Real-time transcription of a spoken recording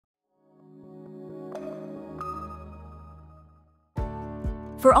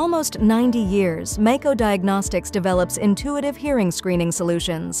For almost 90 years, MAICO Diagnostics develops intuitive hearing screening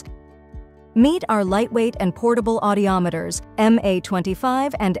solutions. Meet our lightweight and portable audiometers,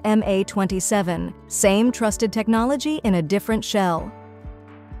 MA25 and MA27, same trusted technology in a different shell.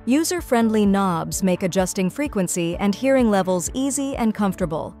 User-friendly knobs make adjusting frequency and hearing levels easy and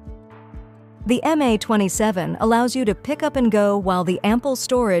comfortable. The MA27 allows you to pick up and go while the ample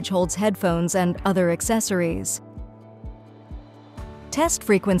storage holds headphones and other accessories. Test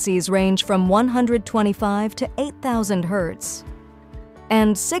frequencies range from 125 to 8,000 Hz,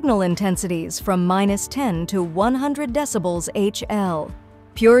 and signal intensities from -10 to 100 decibels HL.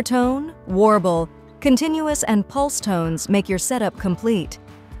 Pure tone, warble, continuous and pulse tones make your setup complete.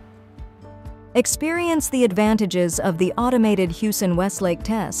 Experience the advantages of the automated Hewson-Westlake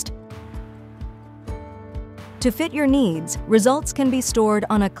test. To fit your needs, results can be stored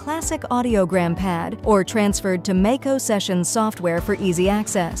on a classic audiogram pad or transferred to MAICO Sessions software for easy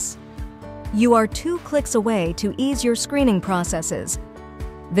access. You are 2 clicks away to ease your screening processes.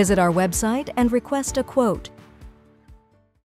 Visit our website and request a quote.